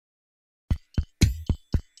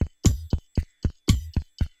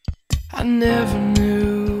I never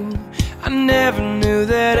knew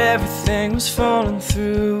that everything was falling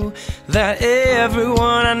through, that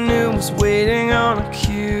everyone I knew was waiting on a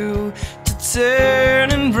cue to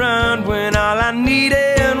turn and run when all I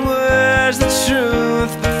needed was the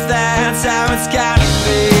truth. But that's how it's gotta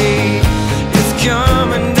be. It's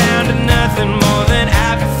coming down to nothing more than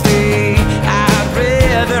apathy. I'd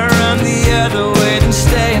rather run the other way than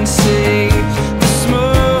stay and see the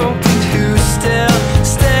smoke, and who's still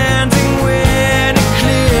standing when it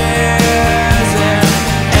clears. And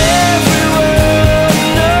everyone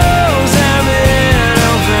knows I'm in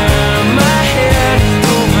over my head,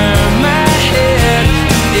 over my head.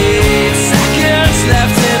 8 seconds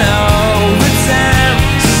left in overtime.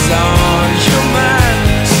 She's on your mind,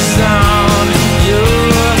 she's on your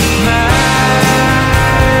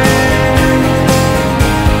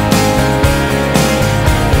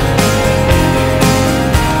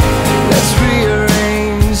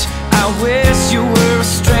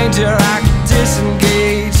I could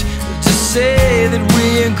disengage, just say that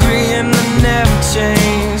we agree and then never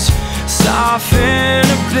change. Soften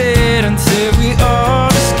a bit until we all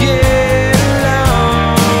just get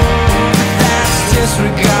along. That's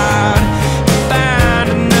disregard.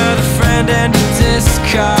 Find another friend and you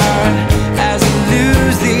discard, as you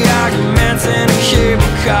lose the arguments in a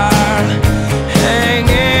cable car,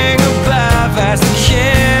 hanging above as the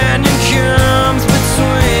canyon comes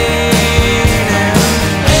between.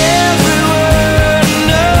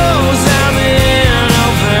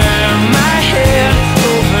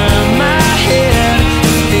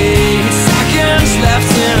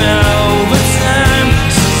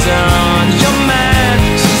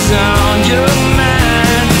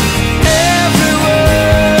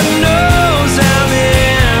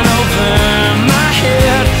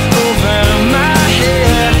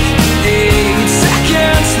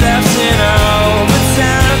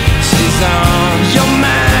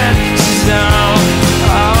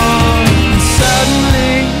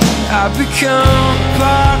 I've become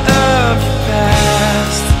part of the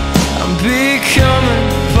past. I'm becoming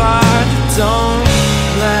part that don't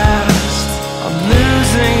last. I'm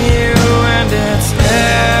losing you and it's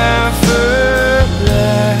effortless.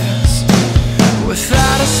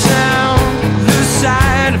 Without a sound, lose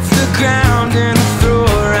sight of the ground and throw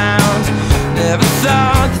around. Never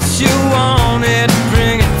thought that you wanted to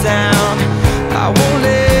bring it down. I won't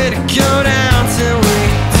let it go down till we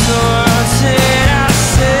sort it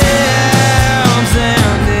ourselves.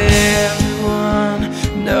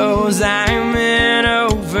 I'm in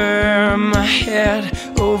over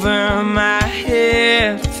my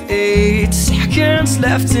head, with 8 seconds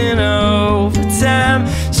left in overtime.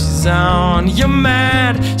 She's on your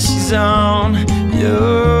mind, she's on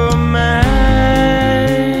your mind.